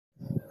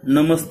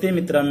नमस्ते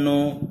मित्रांनो,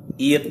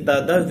 इयत्ता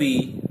 10वी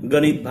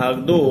गणित भाग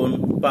 2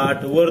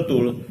 पाठ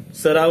वर्तुळ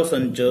सराव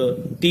संच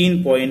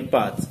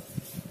 3.5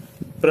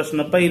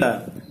 प्रश्न पहिला।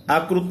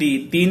 आकृती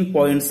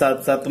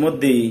 3.77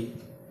 मध्ये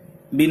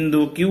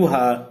बिंदू Q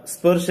हा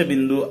स्पर्श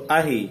बिंदू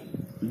आहे।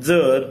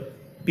 जर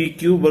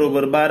PQ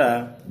बरोबर 12,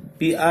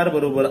 PR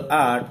बरोबर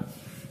 8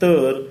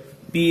 तर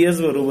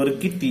PS बरोबर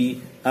किती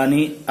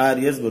आणि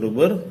RS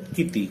बरोबर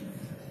किती।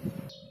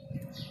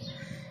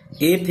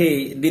 येथे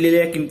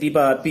दिलेल्या किमती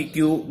पहा,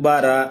 PQ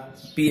 12,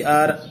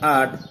 PR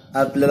 8,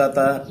 आपल्याला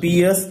आता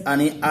PS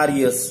आणि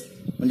RS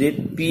म्हणजे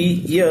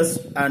PS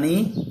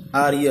आणि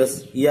RS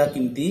या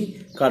किमती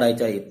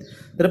काढायच्या आहेत।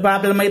 तर पहा,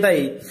 आपल्याला माहित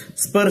आहे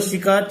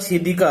स्पर्शिका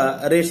छेदिका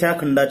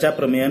रेषाखंडाच्या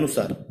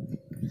प्रमेयानुसार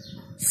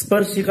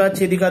स्पर्शिका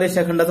छेदिका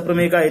रेषाखंडाचा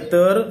प्रमेय काय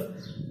तर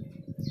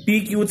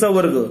PQ चा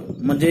वर्ग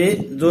म्हणजे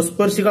जो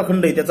स्पर्शिका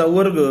खंड आहे त्याचा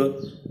वर्ग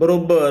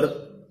बरोबर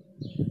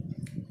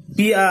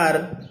PR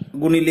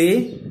गुणिले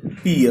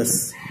PS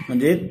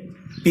म्हणजे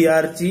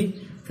PR ची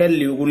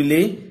व्हॅल्यू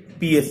गुणिले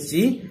PS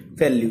ची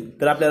व्हॅल्यू।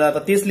 तर आपल्याला आता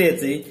तेच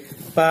लिहायचे।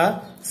 पहा,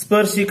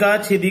 स्पर्शिका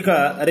छेदिका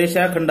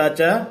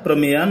रेषाखंडाच्या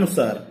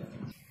प्रमेयानुसार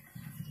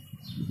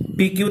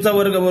PQ चा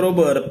वर्ग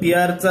बरोबर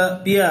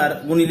PR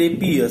गुणिले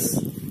PS।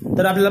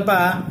 तर आपल्याला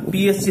पहा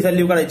PS ची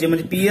व्हॅल्यू काढायची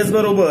म्हणजे PS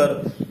बरोबर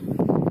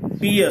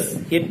PS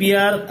हे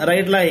PR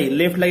राईटला आहे,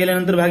 लेफ्टला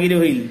गेल्यानंतर भागिले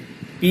होईल।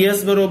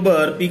 PS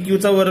बरोबर PQ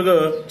चा वर्ग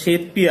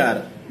छेद PR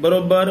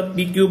बरोबर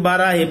PQ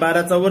 12 आहे,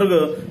 12 चा वर्ग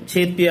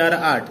छेद PR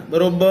 8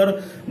 बरोबर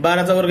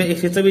 12 चा वर्ग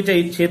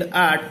 144 छेद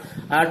 8,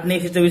 8 ने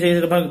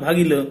 144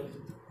 भागिलं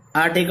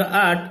 8 1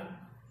 8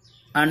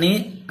 आणि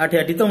 8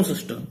 8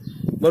 64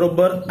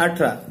 बरोबर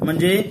 18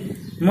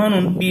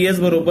 म्हणून PS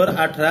बरोबर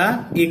 18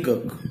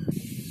 एकक।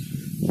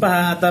 पहा,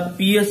 आता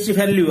PS ची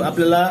व्हॅल्यू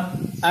आपल्याला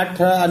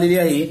 18 आलेली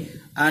आहे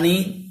आणि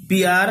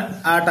PR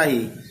 8 आहे,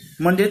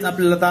 म्हणजेच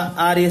आपल्याला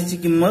आता RS ची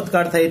किंमत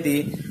काढता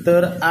येते।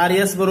 तर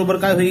RS बरोबर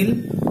काय होईल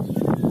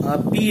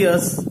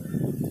PS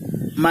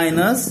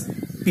मायनस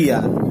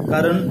PR,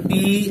 कारण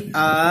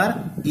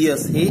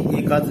PRS हे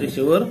एकाच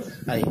रेषेवर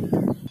आहे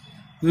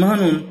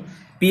म्हणून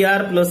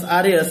PR प्लस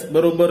RS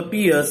बरोबर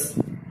PS,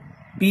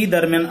 P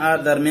दरम्यान R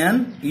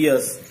दरम्यान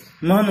S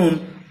म्हणून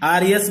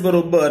RS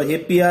बरोबर हे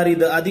PR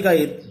इथं अधिक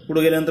आहेत,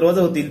 पुढे गेल्यानंतर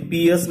वजा होतील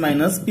PS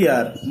मायनस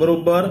PR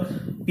बरोबर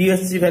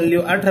PS ची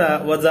व्हॅल्यू 18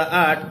 वजा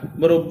 8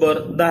 बरोबर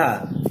 10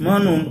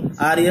 म्हणून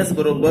RS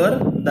बरोबर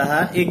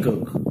 10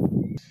 एकक।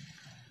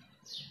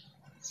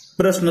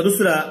 प्रश्न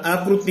दुसरा।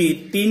 आकृती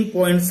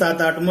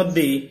 3.78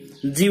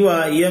 मध्ये जीवा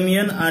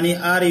MN आणि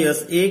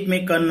RS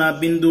एकमेकांना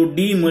बिंदू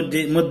D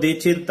मध्ये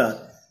छेदतात।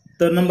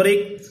 तर नंबर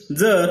 1,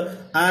 जर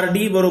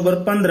RD बरोबर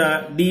 15,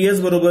 DS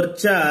बरोबर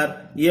 4,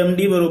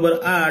 MD बरोबर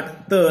 8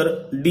 तर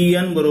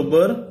DN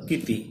बरोबर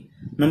किती।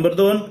 नंबर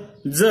 2,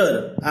 जर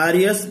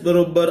RS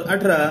बरोबर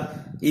 18,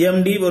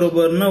 MD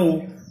बरोबर 9,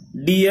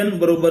 DN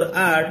बरोबर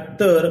 8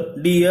 तर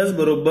DS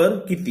बरोबर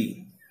किती।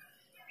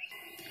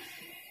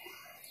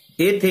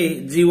 येथे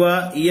जीवा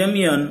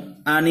MN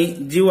आणि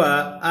जीवा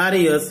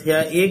RS ह्या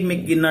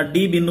एकमेकींना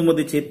D बिंदू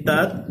मध्ये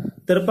छेदतात।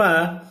 तर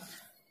पहा,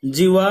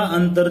 जीवा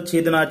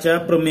अंतरछेदनाच्या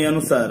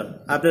प्रमेयानुसार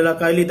आपल्याला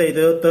काय लिहिता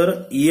येतं तर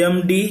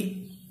MD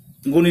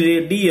गुणिले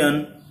DN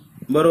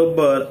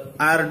बरोबर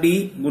RD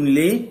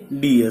गुणिले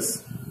DS।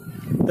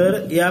 तर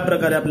या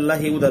प्रकारे आपल्याला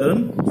हे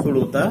उदाहरण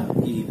सोडवता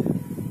येईल।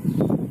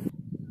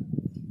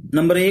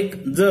 नंबर 1,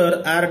 जर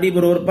RD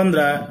बरोबर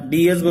 15,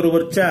 DS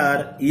बरोबर 4,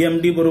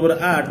 MD बरोबर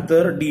 8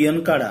 तर DN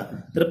काढा।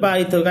 तर पहा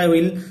इथं काय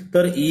होईल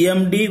तर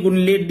MD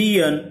गुणिले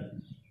DN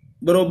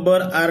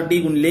बरोबर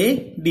RD गुणिले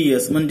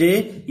DS म्हणजे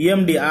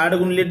MD 8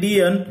 गुणिले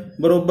DN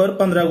बरोबर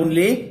 15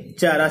 गुणिले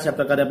 4 अशा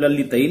प्रकारे आपल्याला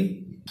लिहिता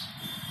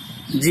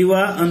येईल।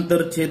 जीवा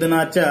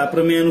अंतरछेदनाच्या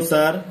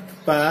प्रमेयानुसार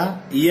पहा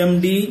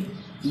MD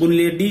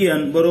गुणिले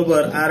DN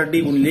बरोबर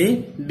RD गुणिले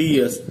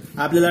DS।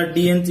 आपल्याला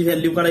DN ची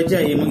व्हॅल्यू काढायची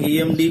आहे, मग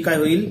MD काय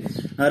होईल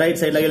राईट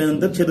साईडला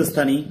गेल्यानंतर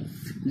छेदस्थानी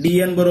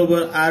DN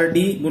बरोबर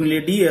RD गुणिले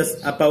DS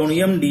अपाऊन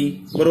MD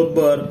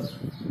बरोबर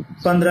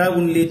 15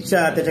 गुणिले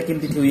 4 त्याच्या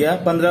किमती ठेवूया।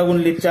 15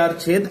 गुणिले 4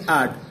 छेद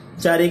 8,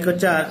 4 1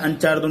 4 आणि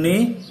 4 2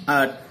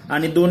 8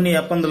 आणि 2 ने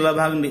या 15ला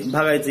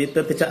भागायचे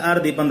तर त्याच्या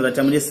अर्धे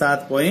 15च्या म्हणजे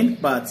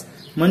 7.5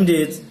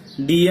 म्हणजेच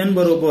DN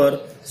बरोबर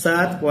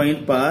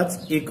 7.5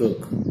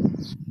 एकक।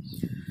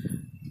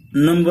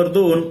 नंबर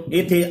 2,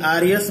 येथे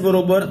RS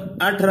बरोबर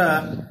 18,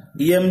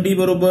 MD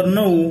बरोबर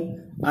 9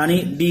 आणि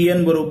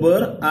DN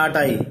बरोबर 8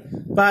 आहे।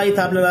 पहा,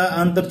 इथं आपल्याला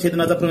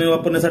अंतरछेदनाचा प्रमेय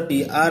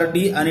वापरण्यासाठी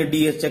RD आणि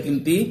DS च्या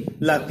किमती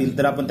लागतील,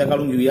 तर आपण त्या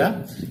काढून घेऊया।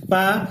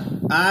 पहा,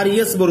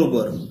 RS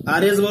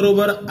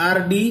बरोबर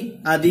RD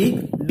अधिक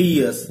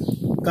DS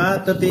का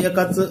तर ते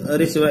एकाच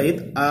रेषेवर आहेत,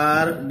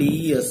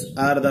 RDS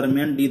R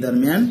दरम्यान D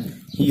दरम्यान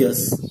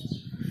S।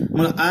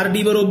 मग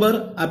RD बरोबर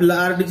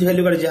आपल्याला RD ची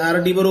व्हॅल्यू काढायची,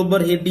 RD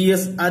बरोबर हे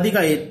DS अधिक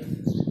आहेत,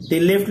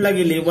 ते लेफ्टला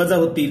गेले वजा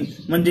होतील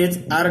म्हणजेच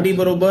RD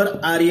बरोबर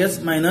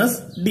RS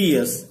मायनस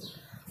DS।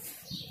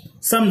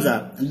 समजा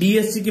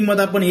DS ची किंमत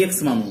आपण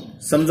X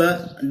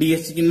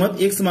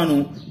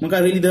मानू, मग काय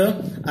होईल इथं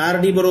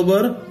RD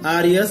बरोबर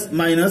RS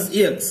मायनस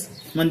X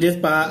म्हणजेच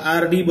पहा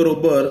RD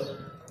बरोबर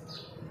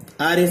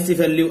RS ची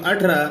व्हॅल्यू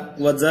 18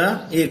 वजा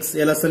x,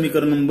 याला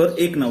समीकरण नंबर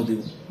 1 नाव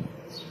देऊ.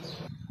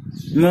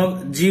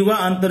 मग जीवा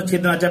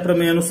आंतरछेदनाच्या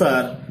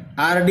प्रमेयानुसार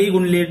RD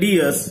गुणिले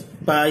DS,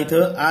 पहा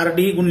इथं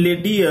RD गुणिले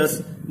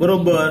DS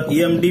बरोबर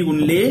MD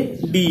गुणिले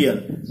DL.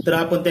 तर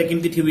आपण त्या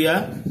किमती ठेवूया.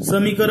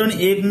 समीकरण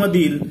 1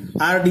 मधील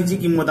RD ची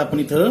किंमत आपण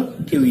इथं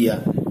ठेवूया.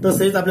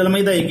 तसेच आपल्याला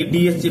माहित आहे की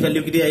DS ची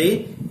व्हॅल्यू किती आहे,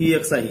 ही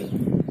x आहे.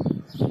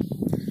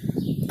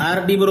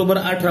 RD बरोबर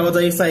 18 वजा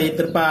x आहे.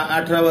 तर पहा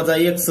 18 वजा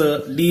x,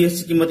 DS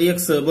ची किंमत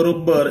x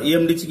बरोबर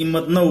MD ची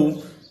किंमत 9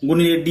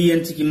 गुणिले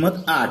DN ची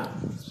किंमत 8.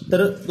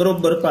 तर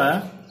बरोबर पहा,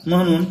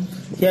 म्हणून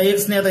ह्या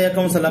x ने आता या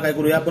कंसाला काय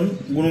करूया, आपण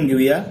गुणून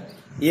घेऊया.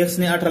 x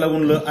ने 18 ला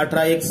गुणलं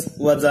 18x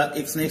वजा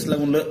x ने x ला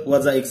गुणलं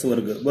वजा x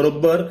वर्ग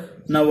बरोबर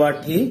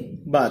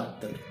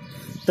 9×8=72.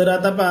 तर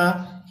आता पहा,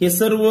 हे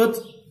सर्वच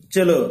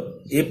चल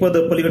हे पद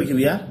पलीकडे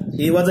घेऊया.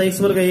 हे वजा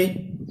x वर्ग आहे,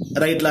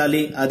 राईटला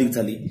आले अधिक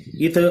झाली.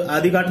 इथं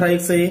अधिक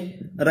 18x आहे,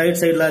 राईट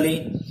साईडला आले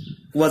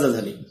वजा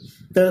झाले.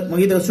 तर मग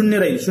इथं शून्य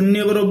राहील.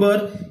 शून्य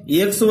बरोबर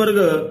x वर्ग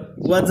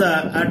वजा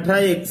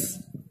 18x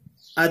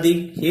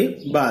अधिक हे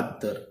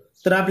 72.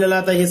 तर आपल्याला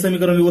आता हे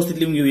समीकरण व्यवस्थित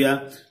लिहून घेऊया.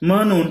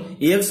 म्हणून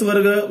x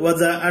वर्ग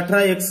वजा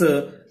 18x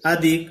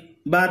अधिक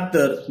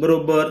 72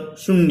 बरोबर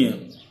 0.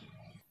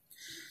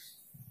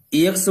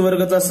 x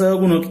वर्गचा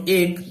सहगुणक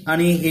 1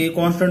 आणि हे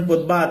कॉन्स्टंट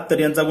पद 72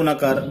 यांचा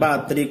गुणाकार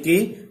 72 एके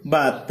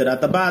 72.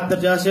 आता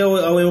 72 चे असे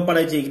अवयव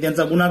पाडायचे की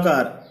त्यांचा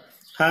गुणाकार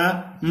हा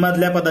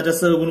मधल्या पदाच्या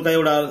सहगुणका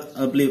एवढा,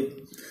 आपले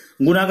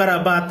गुणाकार हा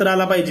 72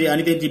 आला पाहिजे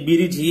आणि त्यांची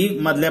बेरीज ही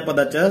मधल्या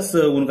पदाच्या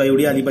सहगुणका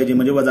एवढी आली पाहिजे,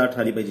 म्हणजे वजा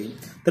 18 आली पाहिजे.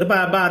 तर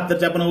पहा 72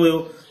 चे आपण अवयव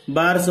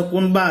 12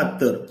 सकून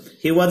 72,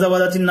 हे वजा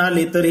वजा चिन्ह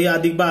आले तर हे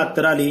अधिक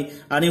 72 आले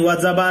आणि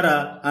वजा 12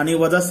 आणि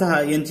वजा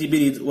 6 यांची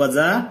बेरीज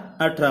वजा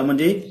 18,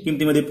 म्हणजे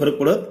किमतीमध्ये फरक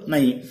पडत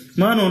नाही.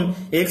 म्हणून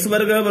x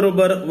वर्ग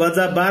बरोबर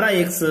वजा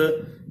 12x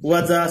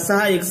वजा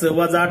 6x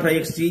वजा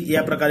 18x ची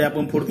या प्रकारे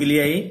आपण फोड केली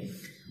आहे.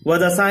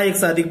 वजा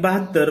 6x अधिक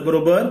 72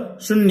 बरोबर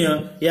 0.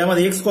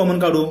 यामध्ये x कॉमन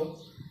काढू.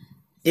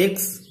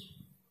 x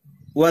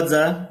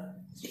वजा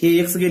हे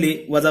x गेले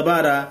वजा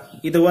 12,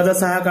 इथं वजा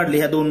 6 काढले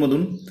ह्या दोन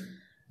मधून,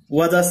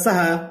 वजा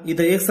 6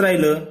 इथं x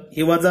राहिलं.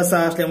 हे वजा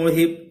 6 असल्यामुळे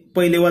हे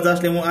पहिले वजा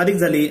असल्यामुळे अधिक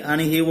झाले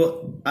आणि हे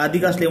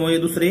अधिक असल्यामुळे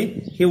दुसरे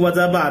हे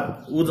वजा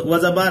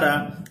 12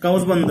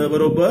 कंस बंद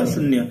बरोबर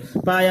 0.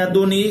 पहा या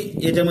दोन्ही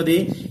याच्यामध्ये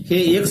हे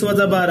x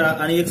वजा 12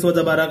 आणि x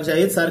वजा 12 कसे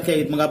आहेत, सारखे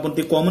आहेत. मग आपण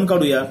ते कॉमन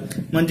काढूया.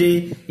 म्हणजे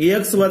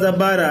x वजा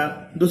 12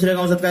 दुसऱ्या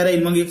कंसात काय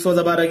राहील, मग x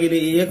वजा 12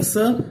 गेले x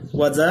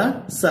वजा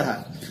 6.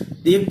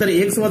 एक तर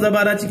x वजा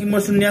 12 ची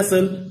किंमत 0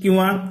 असेल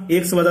किंवा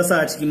x वजा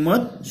 6 ची किंमत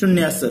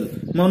 0 असेल.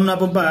 म्हणून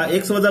आपण पहा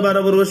x वजा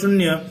 12 बरोबर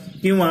 0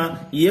 किंवा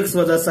x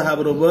वजा 6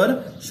 बरोबर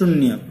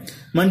 0.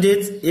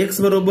 म्हणजेच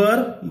x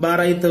बरोबर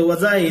 12 इथं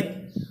वजा आहेत,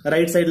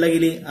 राईट साईडला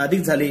गेले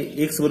अधिक झाले.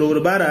 x बरोबर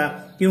 12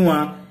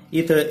 किंवा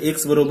इथं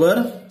x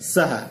बरोबर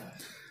 6.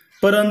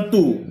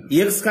 परंतु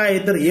x काय आहे,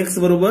 तर x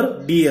बरोबर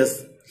ds,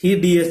 ही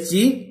ds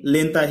ची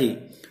लेंथ आहे.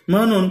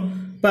 म्हणून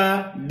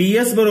पहा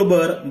ds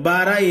बरोबर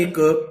 12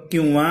 एकक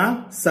किंवा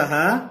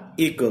 6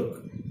 एकक.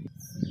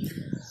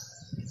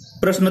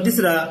 प्रश्न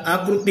तिसरा,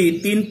 आकृती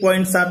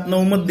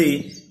 3.79 मध्ये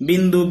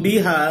बिंदू B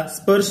हा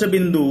स्पर्श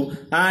बिंदू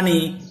आणि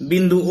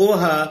बिंदू O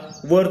हा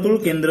वर्तुळ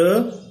केंद्र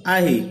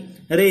आहे.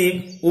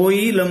 रेख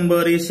OE लंब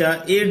रेषा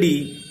AD,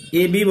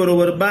 AB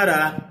बरोबर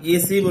 12,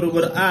 AC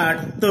बरोबर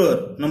 8.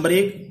 तर नंबर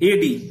 1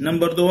 AD,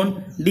 नंबर 2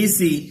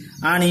 DC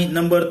आणि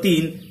नंबर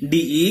 3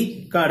 DE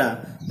काढा.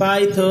 पहा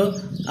इथं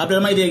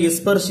आपल्याला माहिती आहे की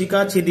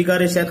स्पर्शिका छेदिका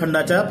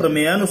रेषाखंडाच्या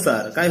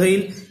प्रमेयानुसार काय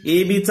होईल,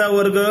 AB चा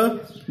वर्ग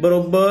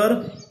बरोबर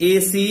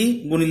AC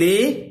गुणिले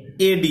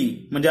AD,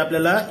 म्हणजे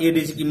आपल्याला AD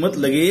ची किंमत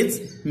लगेच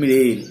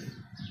मिळेल.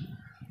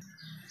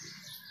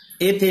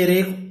 येथे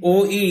रेख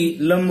OE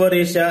लंब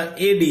रेषा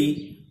AD,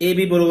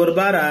 AB बरोबर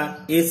 12,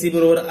 AC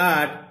बरोबर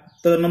 8.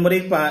 तर नंबर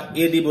 1 पहा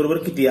AD बरोबर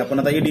किती, आपण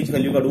आता AD ची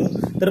व्हॅल्यू काढू.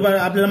 तर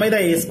आपल्याला माहित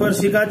आहे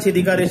स्पर्शिका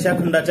छेदिका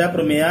रेषाखंडाच्या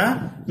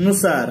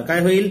प्रमेयानुसार काय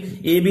होईल,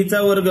 AB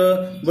चा वर्ग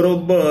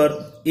बरोबर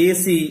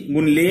AC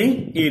गुणिले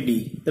AD.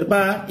 तर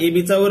पहा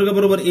AB चा वर्ग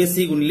बरोबर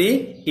AC गुणिले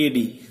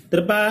AD. तर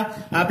पहा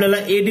आपल्याला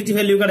AD ची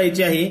व्हॅल्यू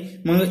काढायची आहे.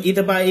 मग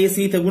इथं पहा AC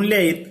इथं गुणले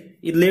आहेत,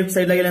 लेफ्ट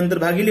साईडला गेल्यानंतर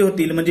भागिले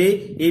होतील, म्हणजे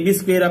AB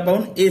स्क्वेअर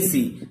अपॉन AC.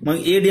 मग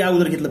AD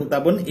अगोदर घेतलं फक्त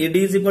आपण, AD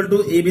is equal to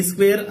AB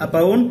square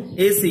upon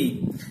AC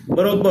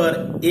बरोबर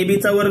AB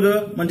चा वर्ग,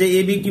 म्हणजे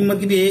AB किंमत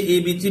किती आहे,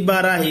 AB ची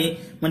 12 आहे,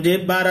 म्हणजे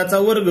 12 चा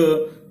वर्ग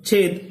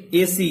छेद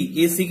AC,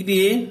 AC किती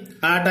आहे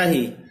 8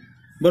 आहे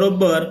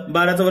बरोबर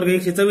 12 चा वर्ग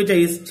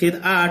 144 छेद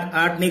 8,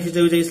 8 ने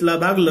 144 ला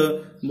भागलं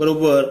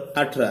बरोबर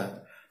 18.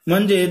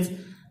 म्हणजेच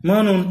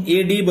म्हणून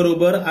AD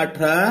बरोबर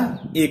 18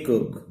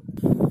 एकक.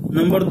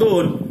 नंबर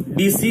 2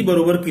 DC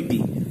बरोबर किती.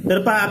 तर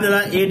पहा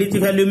आपल्याला AD ची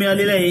व्हॅल्यू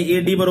मिळालेली आहे,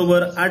 AD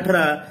बरोबर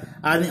 18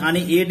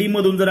 आणि AD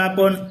मधून जर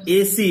आपण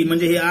AC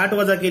म्हणजे हे 8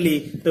 वजा केले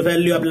तर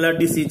व्हॅल्यू आपल्याला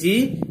DC ची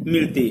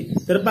मिळते.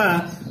 तर पहा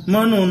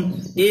म्हणून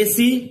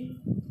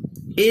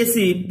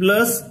AC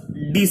प्लस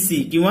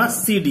DC किंवा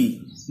CD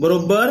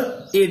बरोबर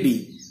AD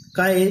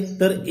काय आहे,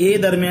 तर A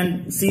दरम्यान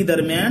C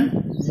दरम्यान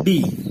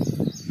D.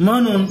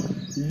 म्हणून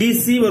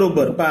DC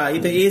बरोबर पहा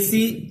इथे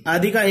AC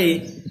अधिक आहे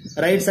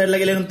राईट साईडला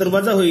गेल्यानंतर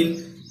वजा होईल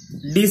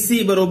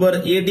डीसी बरोबर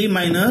एडी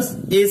मायनस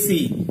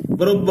एसी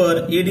बरोबर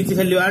एडीची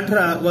व्हॅल्यू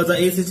 18 वजा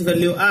एसीची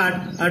व्हॅल्यू 8,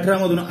 18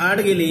 मधून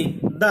 8 गेले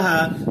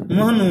 10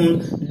 म्हणून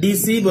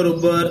डीसी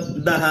बरोबर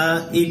 10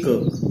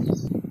 एकक.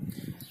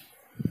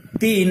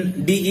 3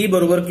 डीई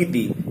बरोबर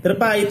किती? तर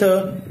पहा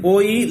इथं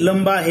ओई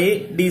लंब आहे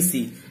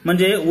डीसी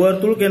म्हणजे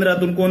वर्तुळ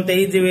केंद्रातून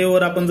कोणत्याही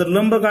जीवेवर आपण जर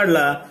लंब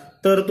काढला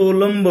तर तो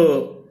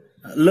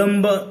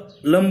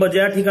लंब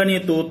ज्या ठिकाणी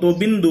येतो तो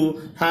बिंदू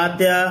हा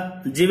त्या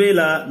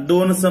जीवेला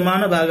 2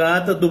 समान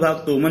भागात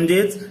दुभागतो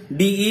म्हणजेच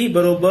डीई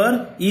बरोबर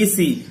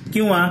ईसी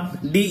किंवा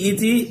डीई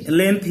ची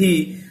लेंथ ही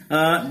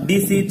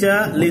डीसीच्या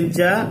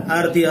लेंथच्या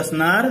अर्धी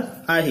असणार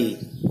आहे.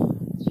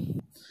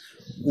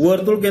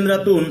 वर्तुळ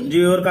केंद्रातून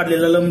जीवेवर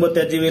काढलेला लंब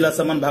त्या जीवेला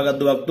समान भागात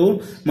दुभागतो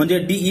म्हणजे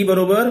डीई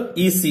बरोबर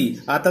ईसी.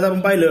 आता आपण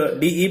पाहिलं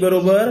डीई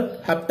बरोबर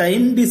हाफ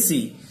टाइम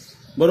डीसी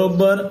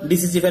बरोबर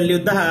डीसीची व्हॅल्यू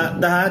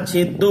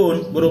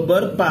 10/2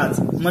 बरोबर 5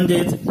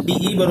 म्हणजेच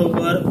डीई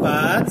बरोबर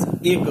 5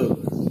 एकक.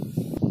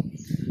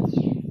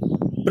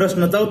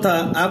 प्रश्न चौथा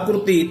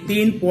आकृती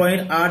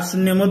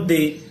 3.80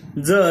 मध्ये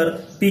जर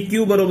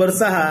PQ बरोबर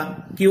 6,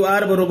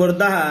 QR बरोबर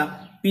 10,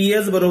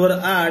 PS बरोबर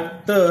 8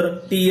 तर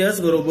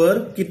TS बरोबर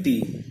किती?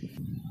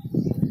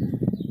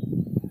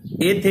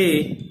 येथे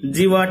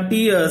जीवा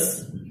TS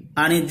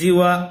आणि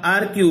जीवा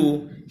RQ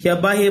ह्या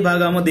बाह्य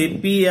भागामध्ये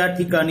P या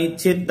ठिकाणी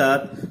छेदतात.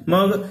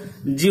 मग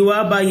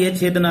जीवा बाह्य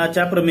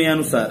छेदनाच्या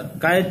प्रमेयानुसार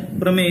काय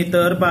प्रमेय?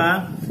 तर पहा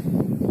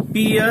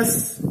PS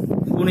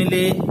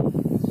गुणिले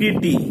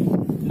PT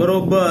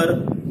बरोबर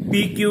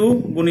PQ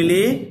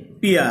गुणिले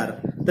PR.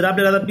 तर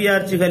आपल्याला आता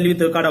PR ची व्हॅल्यू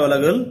इथं काढावं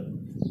लागेल.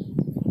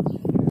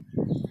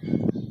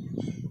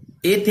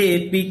 येथे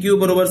PQ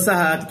बरोबर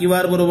 6,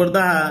 QR बरोबर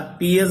 10,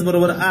 PS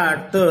बरोबर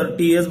 8 तर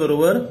TS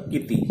बरोबर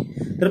किती?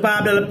 तर पहा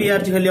आपल्याला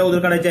PR ची व्हॅल्यू अगोदर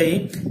काढायची आहे.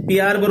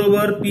 PR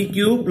बरोबर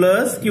PQ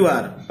प्लस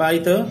QR. पहा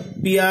इथं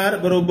PR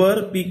बरोबर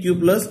PQ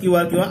प्लस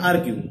QR किंवा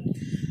RQ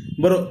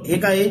बरोबर हे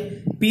काय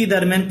P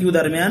दरम्यान Q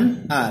दरम्यान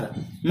R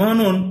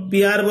म्हणून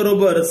PR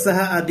बरोबर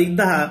 6 अधिक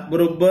 10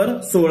 बरोबर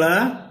 16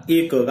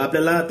 एकक.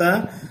 आपल्याला आता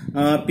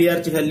PR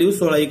ची व्हॅल्यू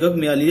 16 एकक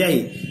मिळाली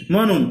आहे.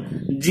 म्हणून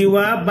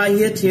जीवा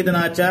बाह्य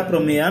छेदनाच्या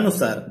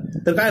प्रमेयानुसार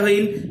तर काय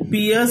होईल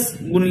PS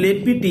गुणिले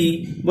PT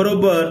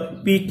बरोबर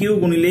PQ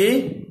गुणिले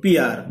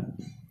PR.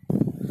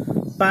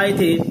 पहा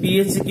इथे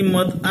PS ची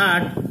किंमत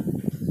 8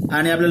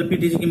 आणि आपल्याला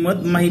PT ची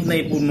किंमत माहित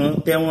नाही पूर्ण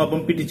त्यामुळे आपण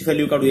PT ची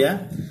व्हॅल्यू काढूया.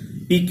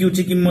 PQ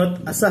ची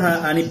किंमत 6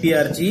 आणि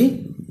PR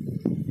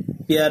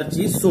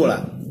ची 16.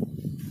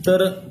 तर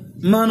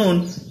म्हणून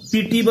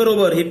PT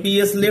बरोबर हे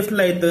PS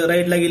लेफ्टला येतं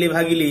राईटला गेले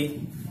भागिले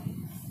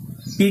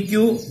PQ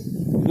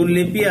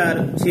गुणिले PR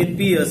छेद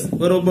PS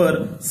बरोबर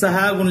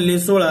 6 गुणिले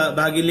 16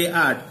 भागिले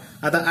 8.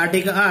 आता 8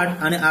 1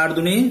 8 आणि 8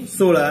 दुने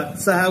 16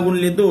 6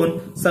 गुणिले 2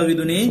 6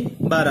 दुने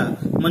 12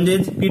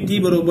 म्हणजेच PT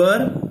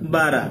बरोबर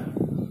 12.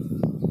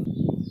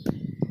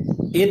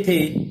 येथे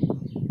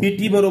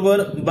PT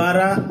बरोबर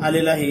 12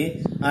 आलेला आहे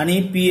आणि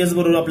PS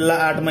बरोबर आपल्याला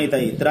 8 माहित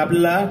आहे. तर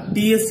आपल्याला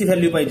TS ची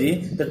व्हॅल्यू पाहिजे.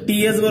 तर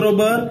TS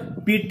बरोबर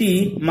PT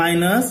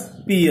मायनस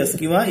PS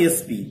किंवा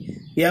SP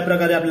या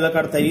प्रकारे आपल्याला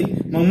काढता येईल.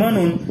 मग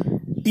म्हणून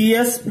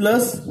TS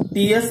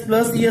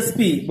प्लस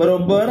SP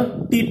बरोबर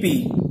TP.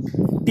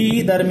 T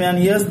दरम्यान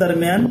S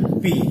दरम्यान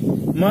P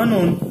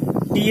म्हणून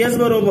TS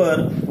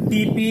बरोबर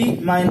TP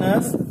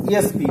मायनस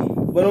SP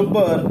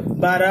बरोबर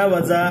 12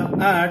 वजा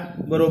 8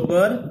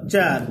 बरोबर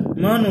 4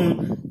 म्हणून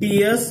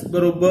TS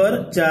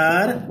बरोबर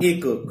 4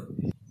 एकक.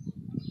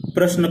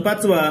 प्रश्न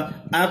पाचवा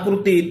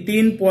आकृती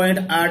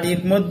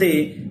 3.81 मध्ये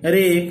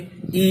रेख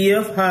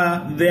EF हा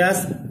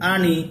व्यास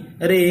आणि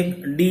रेख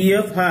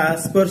DF हा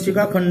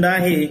स्पर्शिका खंड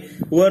आहे.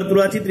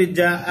 वर्तुळाची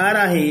त्रिज्या R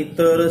आहे.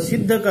 तर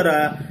सिद्ध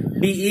करा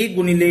DE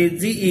गुणिले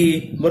GE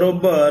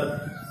बरोबर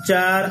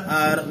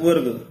 4R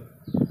वर्ग.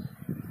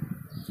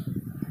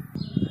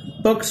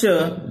 पक्ष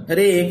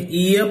रेख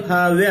EF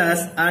हा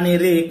व्यास आणि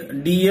रेख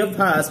DF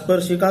हा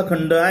स्पर्शिका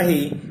खंड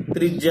आहे.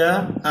 त्रिज्या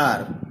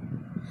R.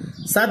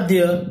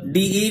 साध्य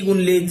DE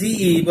गुणिले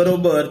GE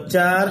बरोबर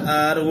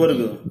 4R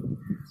वर्ग.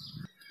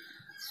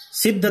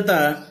 सिद्धता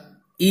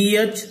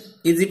EH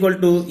is equal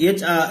to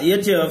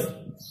HF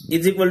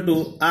is equal to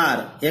R.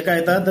 हे काय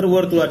येतात तर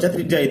वर्तुळाच्या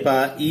त्रिज्या आहेत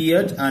पहा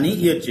EH आणि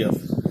HF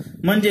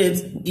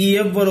म्हणजेच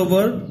EF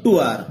बरोबर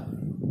 2R.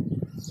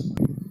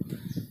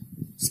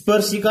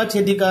 स्पर्शिका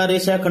छेदिका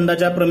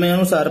रेषाखंडाच्या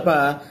प्रमेयानुसार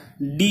पहा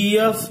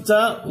DF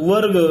चा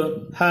वर्ग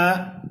हा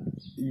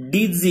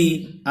DG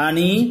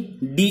आणि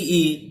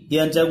DE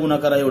यांच्या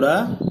गुणाकारा एवढा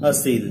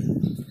असेल.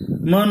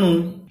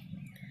 म्हणून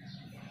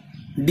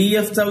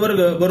DF चा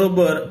वर्ग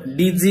बरोबर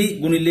DG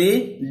गुणिले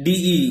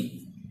DE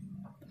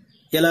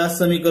याला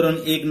समीकरण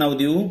 1 नाव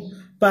देऊ.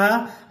 पहा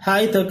हा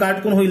इथं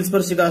काटकोन होईल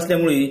स्पर्शिका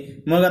असल्यामुळे.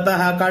 मग आता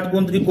हा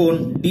काटकोन त्रिकोण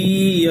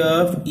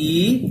DFE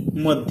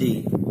मध्ये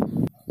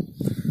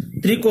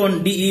त्रिकोण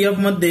DEF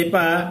मध्ये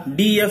पहा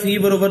DFE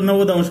बरोबर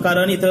 90 अंश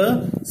कारण इथं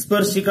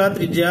स्पर्शिका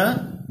त्रिज्या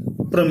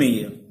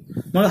प्रमेय.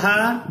 मग हा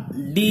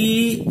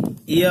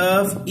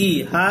DFE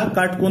हा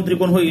काटकोन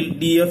त्रिकोण होईल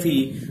DFE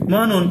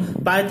म्हणून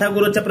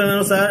पायथागोरसच्या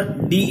प्रमेयानुसार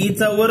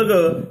डीईचा वर्ग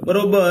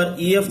बरोबर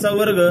ईएफचा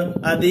वर्ग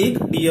अधिक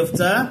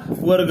डीएफचा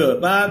वर्ग।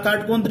 पहा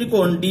काटकोन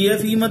त्रिकोण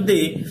डीएफई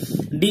मध्ये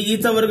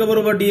डीईचा वर्ग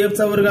बरोबर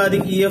डीएफचा वर्ग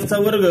अधिक ईएफचा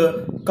वर्ग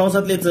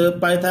कंसातलेच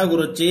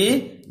पायथागोरसचे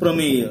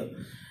प्रमेय।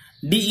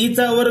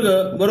 डीईचा वर्ग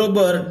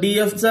बरोबर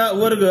डीएफचा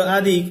वर्ग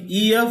अधिक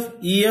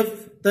ईएफ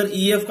तर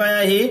ईएफ काय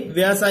आहे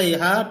व्यास आहे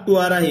हा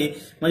 2r आहे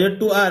म्हणजे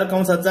 2r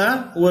कंसाचा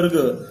वर्ग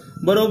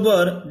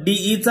बरोबर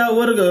डीईचा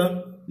वर्ग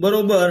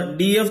बरोबर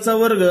डीएफचा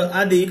वर्ग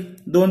अधिक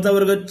 2 चा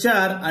वर्ग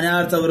 4 आणि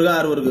r चा वर्ग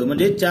r वर्ग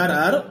म्हणजे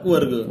 4r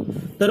वर्ग।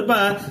 तर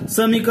पहा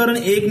समीकरण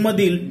 1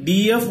 मधील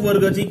डीएफ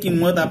वर्गची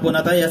किंमत आपण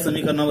आता या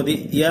समीकरणामध्ये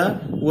या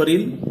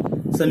वरील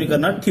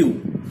समीकरणात ठेवू।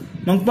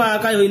 मग पहा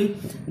काय होईल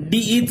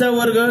डीईचा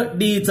वर्ग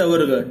डीईचा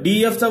वर्ग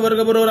डीएफचा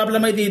वर्ग बरोबर आपल्याला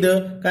माहिती इथं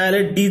काय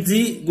आलं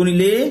डीजी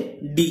गुणिले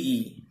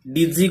डीई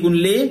डीजी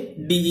गुणिले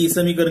डीई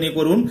समीकरण 1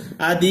 वरून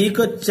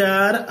अधिक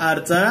 4r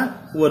चा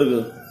वर्ग।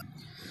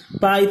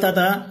 पहा इथं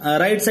आता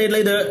राईट साईडला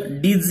इथं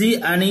डीजी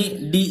आणि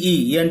डीई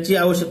यांची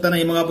आवश्यकता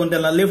नाही मग आपण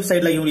त्याला लेफ्ट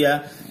साईडला घेऊया।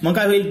 मग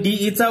काय होईल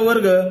डीईचा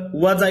वर्ग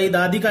वजा इथं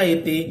अधिक आहे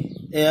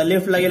ते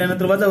लेफ्टला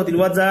गेल्यानंतर वजा होतील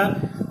वजा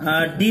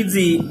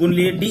डीजी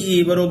गुणिले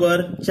डीई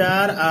बरोबर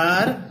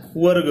 4r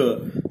वर्ग।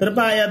 तर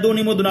पहा या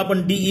दोन्ही मधून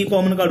आपण डीई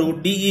कॉमन काढू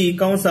डीई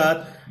कंसात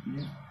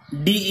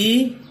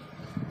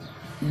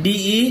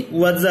डीई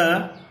वजा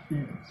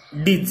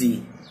डीजी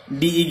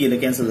डीई गेलं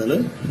कॅन्सल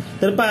झालं।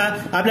 तर पहा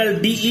आपल्याला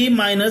डीई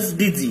मायनस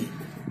डीजी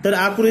तर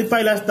आकृतीत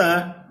पाहिला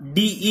असता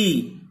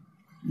डीई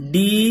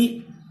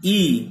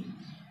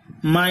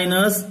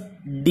मायनस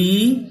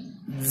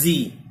डीजी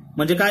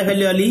म्हणजे काय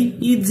व्हॅल्यू आली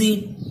इजी।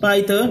 पहा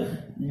इथं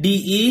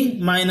डीई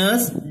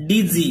मायनस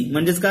डीजी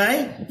म्हणजेच काय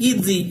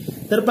इजी।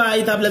 तर पहा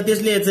इथं आपल्याला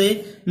तेच लिहायचंय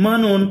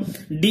म्हणून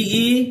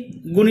डीई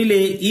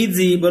गुणिले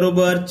इजी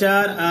बरोबर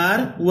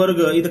 4r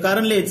वर्ग इथं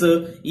कारण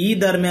लिहायचं ई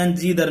दरम्यान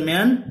जी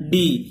दरम्यान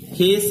डी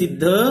हे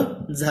सिद्ध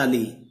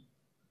झाले।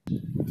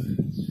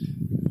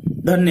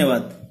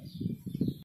 धन्यवाद।